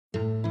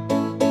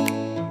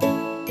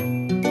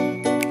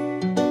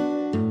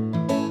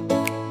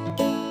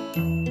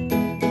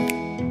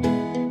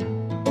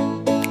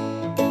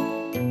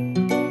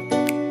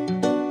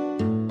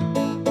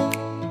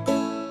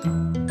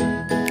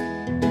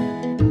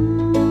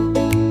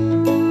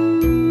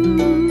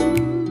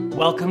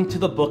Welcome to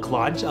the book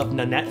launch of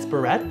Nanette's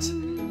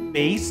Barrette,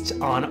 based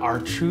on our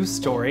true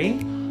story.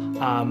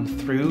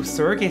 Through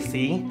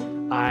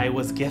Surrogacy, I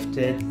was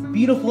gifted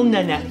beautiful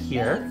Nanette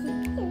here.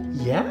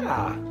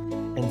 Yeah,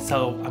 and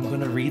so I'm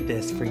gonna read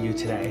this for you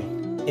today.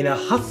 In a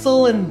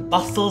hustle and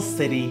bustle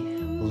city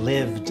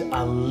lived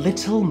a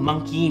little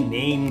monkey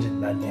named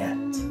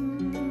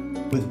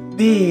Nanette, with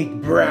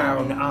big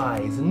brown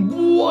eyes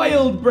and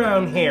wild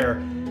brown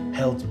hair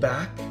held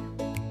back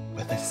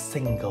with a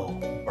single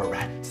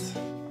barrette.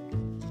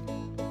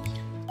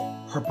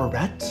 Her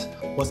barrette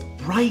was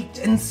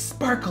bright and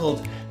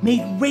sparkled,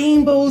 made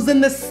rainbows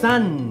in the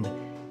sun.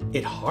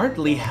 It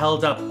hardly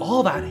held up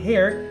all that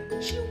hair.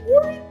 She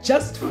wore it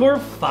just for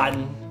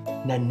fun.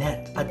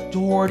 Nanette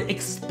adored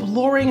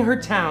exploring her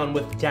town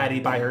with Daddy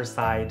by her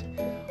side,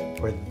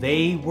 for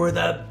they were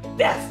the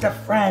best of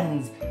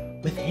friends.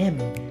 With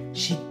him,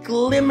 she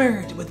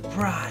glimmered with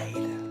pride.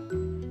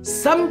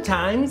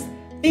 Sometimes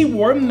they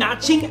wore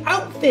matching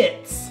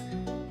outfits.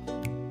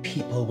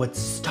 People would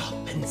stop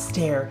and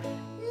stare.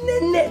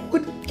 Nanette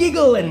would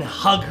giggle and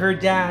hug her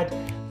dad.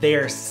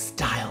 Their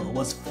style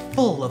was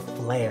full of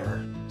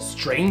flair.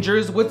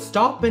 Strangers would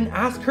stop and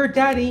ask her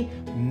daddy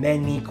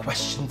many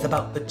questions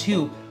about the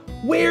two.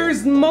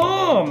 "Where's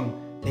Mom?"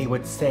 they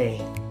would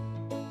say,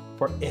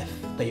 for if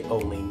they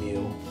only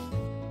knew.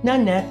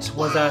 Nanette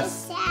was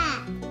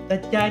a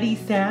daddy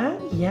sad?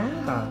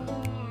 Yeah.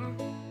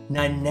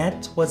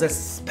 Nanette was a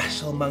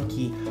special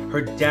monkey.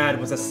 Her dad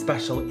was a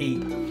special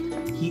ape.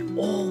 He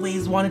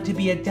always wanted to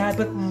be a dad,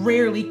 but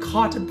rarely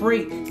caught a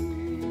break.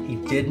 He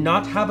did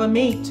not have a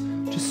mate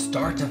to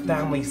start a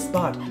family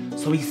spot,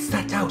 so he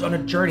set out on a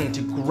journey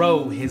to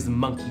grow his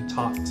monkey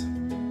tot.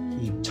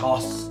 He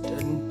tossed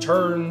and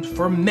turned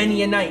for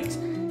many a night.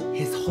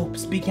 His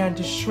hopes began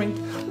to shrink.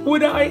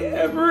 Would I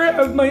ever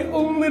have my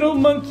own little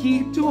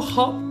monkey to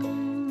hop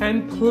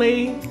and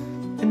play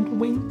and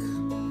wink?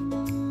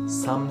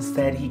 Some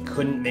said he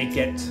couldn't make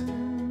it.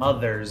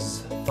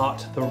 Others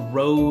thought the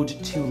road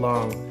too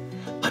long.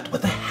 But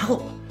with the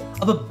help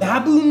of a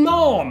baboon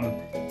mom,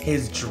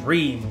 his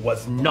dream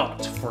was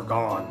not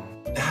forgone.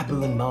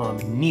 Baboon Mom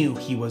knew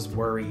he was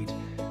worried,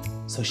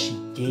 so she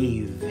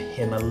gave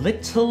him a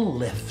little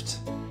lift,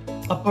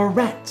 a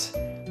barrette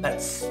that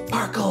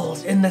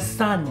sparkled in the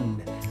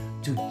sun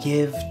to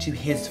give to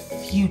his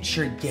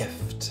future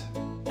gift.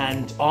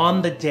 And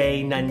on the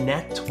day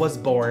Nanette was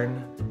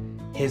born,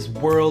 his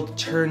world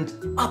turned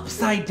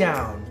upside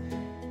down,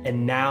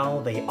 and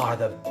now they are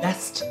the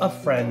best of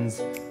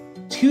friends,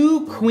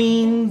 two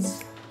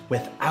queens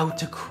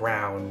without a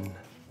crown.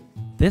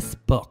 This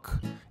book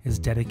is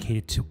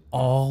dedicated to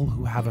all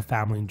who have a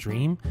family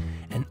dream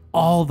and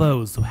all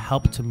those who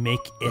help to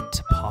make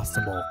it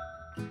possible.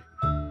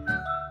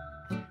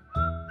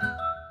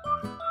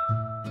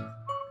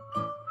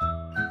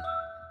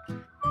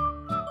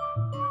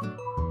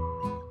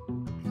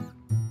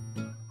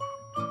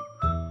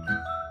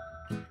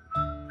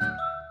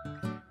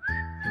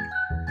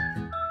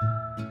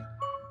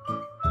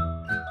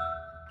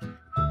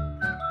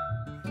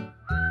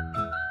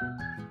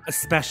 A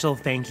special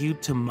thank you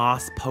to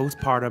Moss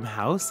Postpartum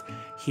House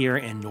here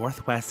in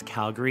Northwest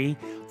Calgary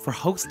for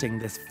hosting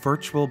this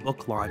virtual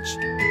book launch.